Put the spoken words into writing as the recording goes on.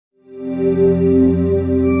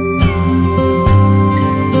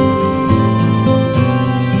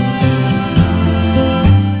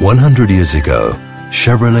100 years ago,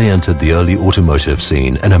 Chevrolet entered the early automotive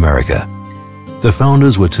scene in America. The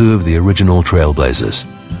founders were two of the original trailblazers.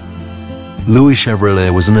 Louis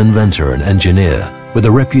Chevrolet was an inventor and engineer with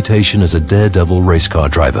a reputation as a daredevil race car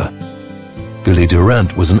driver. Billy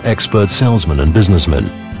Durant was an expert salesman and businessman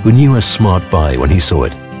who knew a smart buy when he saw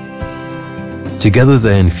it. Together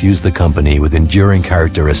they infused the company with enduring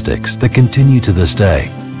characteristics that continue to this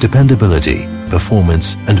day: dependability,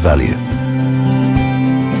 performance, and value.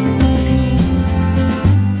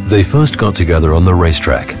 They first got together on the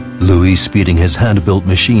racetrack, Louis speeding his hand-built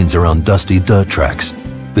machines around dusty dirt tracks,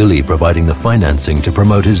 Billy providing the financing to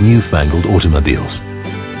promote his newfangled automobiles.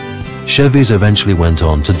 Chevys eventually went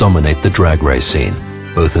on to dominate the drag race scene,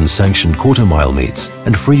 both in sanctioned quarter-mile meets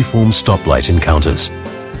and free-form stoplight encounters.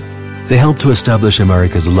 They helped to establish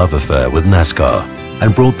America's love affair with NASCAR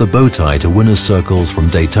and brought the bow tie to winners' circles from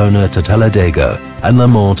Daytona to Talladega and Le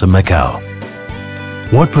Mans to Macau.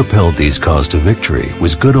 What propelled these cars to victory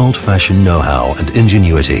was good old-fashioned know-how and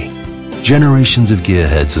ingenuity. Generations of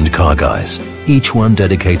gearheads and car guys, each one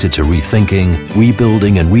dedicated to rethinking,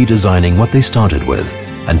 rebuilding and redesigning what they started with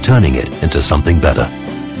and turning it into something better.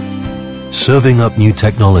 Serving up new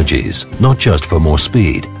technologies, not just for more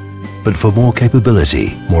speed, but for more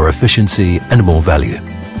capability, more efficiency and more value.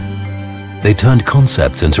 They turned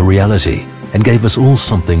concepts into reality and gave us all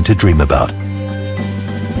something to dream about.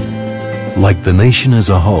 Like the nation as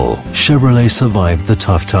a whole, Chevrolet survived the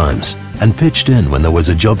tough times and pitched in when there was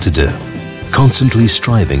a job to do, constantly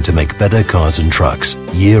striving to make better cars and trucks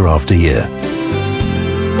year after year.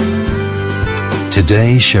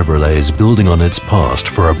 Today, Chevrolet is building on its past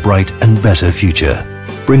for a bright and better future,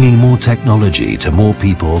 bringing more technology to more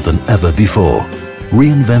people than ever before,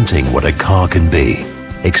 reinventing what a car can be,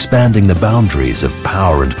 expanding the boundaries of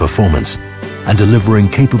power and performance, and delivering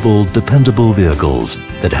capable, dependable vehicles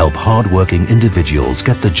that help hard-working individuals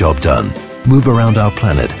get the job done, move around our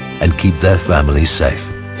planet, and keep their families safe.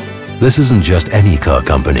 This isn't just any car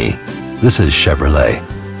company. This is Chevrolet.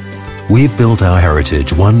 We've built our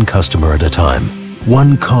heritage one customer at a time,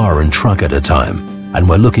 one car and truck at a time, and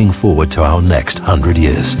we're looking forward to our next 100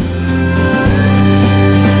 years.